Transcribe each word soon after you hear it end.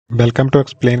Welcome to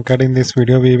EXPLAINCAD. In this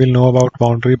video, we will know about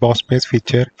boundary box space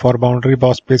feature. For boundary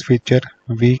box space feature,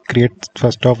 we create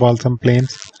first of all some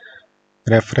planes.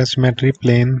 Reference geometry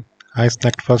plane. I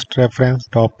select first reference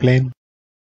top plane.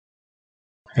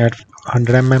 At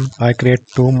 100 mm, I create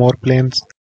two more planes.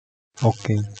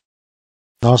 Okay.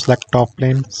 Now select top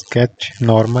plane. Sketch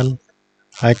normal.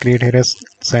 I create here a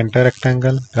center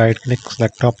rectangle. Right click,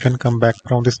 select option. Come back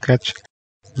from the sketch.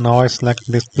 Now I select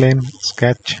this plane.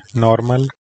 Sketch normal.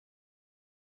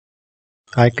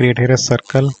 I create here a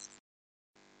circle.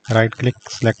 Right click,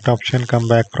 select option, come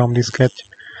back from the sketch.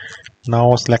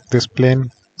 Now select this plane,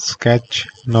 sketch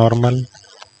normal.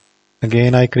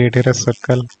 Again I created a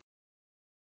circle.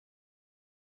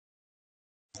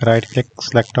 Right click,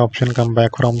 select option, come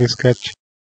back from the sketch.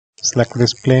 Select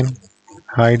this plane,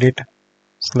 hide it.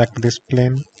 Select this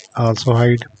plane, also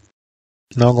hide.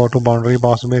 Now go to boundary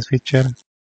box base feature.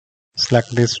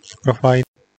 Select this profile,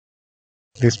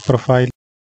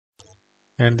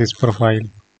 and this profile.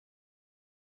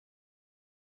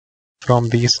 From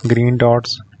these green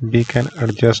dots, we can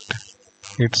adjust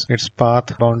its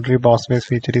path. Boundary box base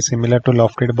feature is similar to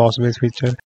lofted box base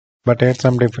feature, but at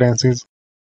some differences.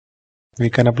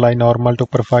 We can apply normal to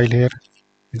profile here.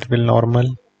 It will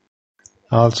normal.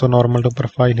 Also normal to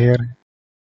profile here.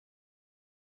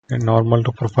 And normal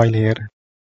to profile here.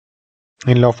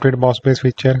 In lofted box base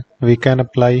feature, we can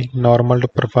apply normal to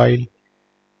profile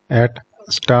at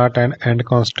start and end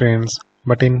constraints.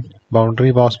 But in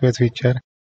boundary box base feature,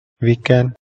 we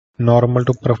can normal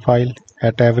to profile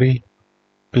at every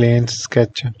plane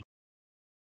sketches.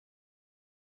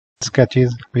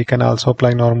 We can also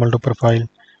apply normal to profile.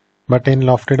 But in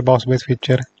lofted box base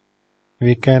feature,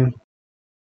 we can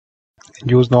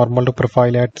use normal to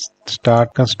profile at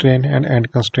start constraint and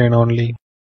end constraint only.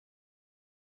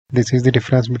 This is the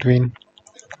difference between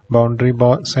boundary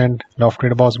box and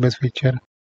lofted box base feature.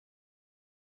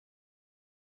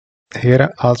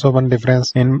 Here also one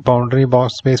difference. In boundary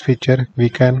box space feature, we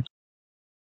can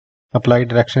apply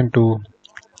direction 2.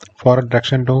 For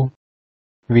direction 2,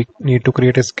 we need to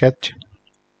create a sketch.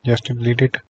 Just delete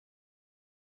it.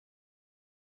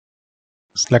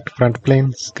 Select front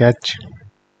plane, sketch,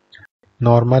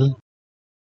 normal.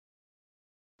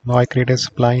 Now I create a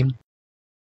spline.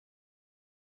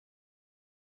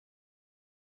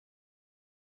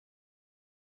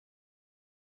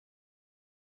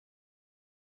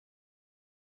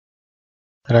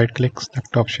 Right click,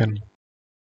 select option.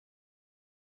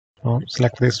 Now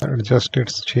select this, adjust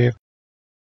its shape.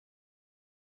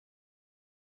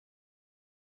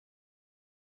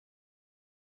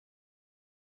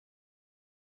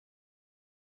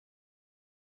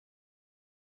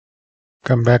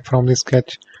 Come back from the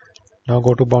sketch. Now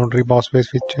go to boundary box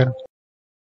base feature.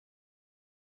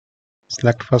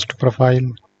 Select first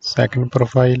profile, second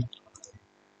profile,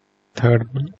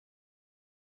 third.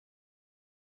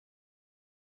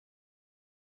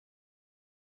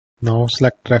 Now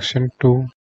select direction 2.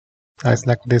 I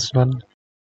select this one.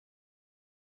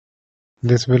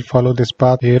 This will follow this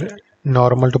path. Here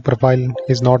normal to profile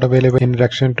is not available in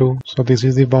direction 2. So this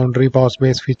is the boundary box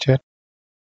base feature.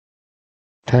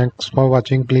 Thanks for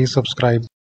watching. Please subscribe.